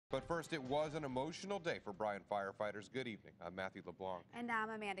But first, it was an emotional day for Bryan firefighters. Good evening. I'm Matthew LeBlanc. And I'm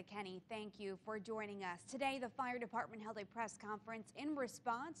Amanda Kenny. Thank you for joining us. Today, the fire department held a press conference in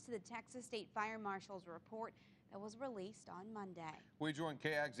response to the Texas State Fire Marshal's report that was released on Monday. We join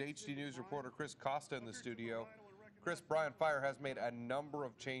KAG's HD News reporter Chris Costa in the studio. Chris, Bryan Fire has made a number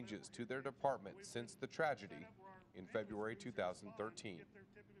of changes to their department since the tragedy in February 2013.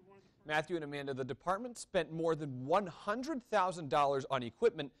 Matthew and Amanda, the department spent more than $100,000 on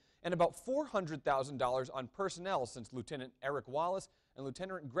equipment and about $400,000 on personnel since Lieutenant Eric Wallace and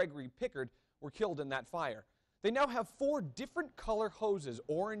Lieutenant Gregory Pickard were killed in that fire. They now have 4 different color hoses,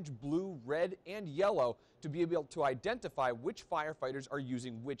 orange, blue, red, and yellow, to be able to identify which firefighters are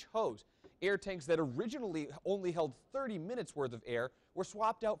using which hose. Air tanks that originally only held 30 minutes worth of air were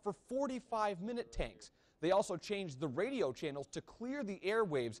swapped out for 45-minute tanks. They also changed the radio channels to clear the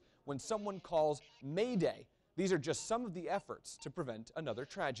airwaves when someone calls Mayday. These are just some of the efforts to prevent another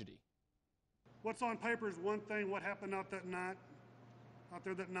tragedy. What's on paper is one thing. What happened out there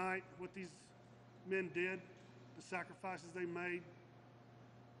that night, what these men did, the sacrifices they made,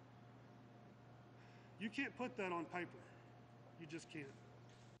 you can't put that on paper. You just can't.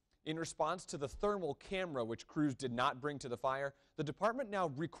 In response to the thermal camera, which crews did not bring to the fire, the department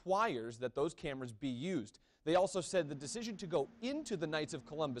now requires that those cameras be used. They also said the decision to go into the Knights of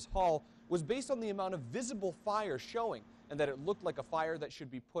Columbus Hall was based on the amount of visible fire showing, and that it looked like a fire that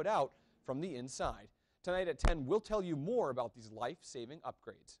should be put out from the inside. Tonight at 10, we'll tell you more about these life-saving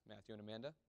upgrades. Matthew and Amanda.